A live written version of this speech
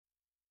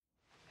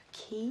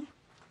key?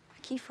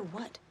 A key for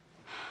what?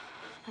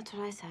 That's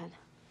what I said.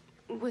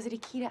 Was it a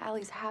key to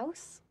Allie's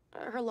house?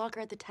 Her locker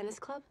at the tennis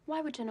club?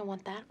 Why would Jenna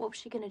want that? What was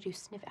she gonna do,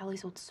 sniff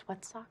Allie's old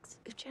sweat socks?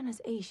 If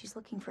Jenna's A, she's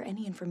looking for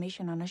any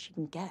information on us she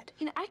can get.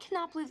 You know, I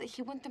cannot believe that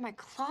he went through my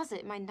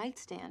closet, my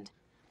nightstand.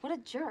 What a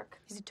jerk.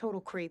 He's a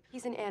total creep.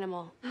 He's an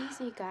animal.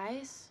 Easy,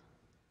 guys.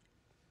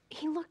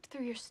 He looked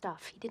through your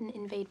stuff. He didn't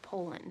invade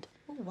Poland.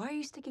 Well, why are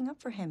you sticking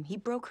up for him? He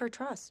broke her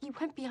trust. He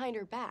went behind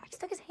her back. He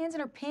stuck his hands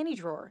in her panty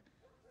drawer.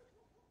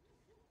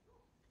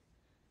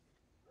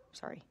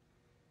 Sorry.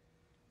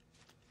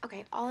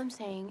 Okay, all I'm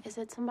saying is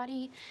that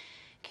somebody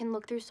can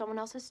look through someone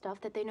else's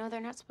stuff that they know they're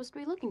not supposed to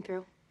be looking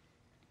through.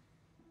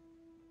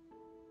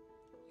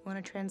 You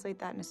want to translate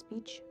that in a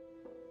speech?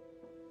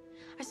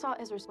 I saw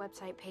Ezra's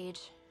website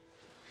page.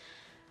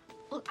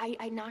 Look,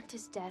 I knocked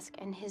his desk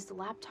and his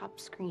laptop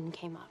screen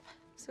came up.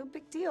 So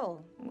big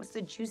deal. What's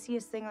the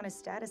juiciest thing on his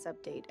status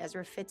update?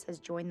 Ezra Fitz has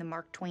joined the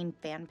Mark Twain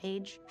fan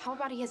page. How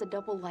about he has a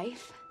double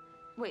life?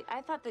 Wait,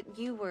 I thought that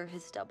you were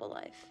his double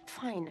life.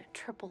 Fine,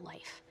 triple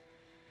life.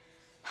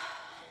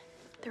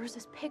 There was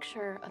this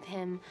picture of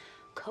him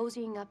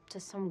cozying up to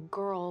some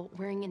girl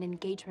wearing an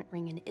engagement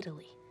ring in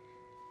Italy.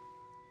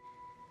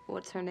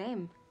 What's her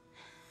name?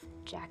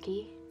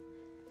 Jackie.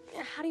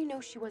 How do you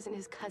know she wasn't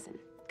his cousin?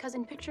 Because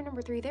in picture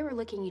number 3, they were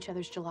licking each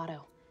other's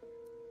gelato.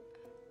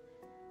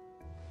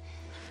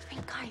 I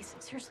mean, guys,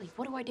 seriously,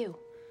 what do I do?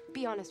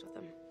 Be honest with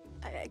him.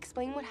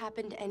 Explain what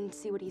happened and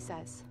see what he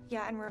says.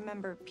 Yeah, and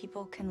remember,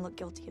 people can look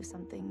guilty of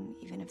something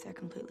even if they're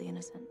completely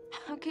innocent.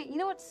 Okay, you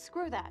know what?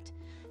 Screw that.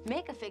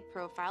 Make a fake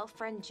profile,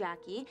 friend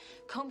Jackie,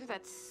 comb through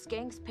that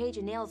skank's page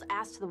and nail his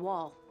ass to the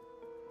wall.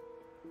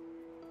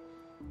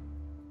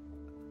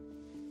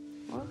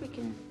 Or we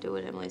can do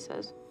what Emily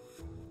says.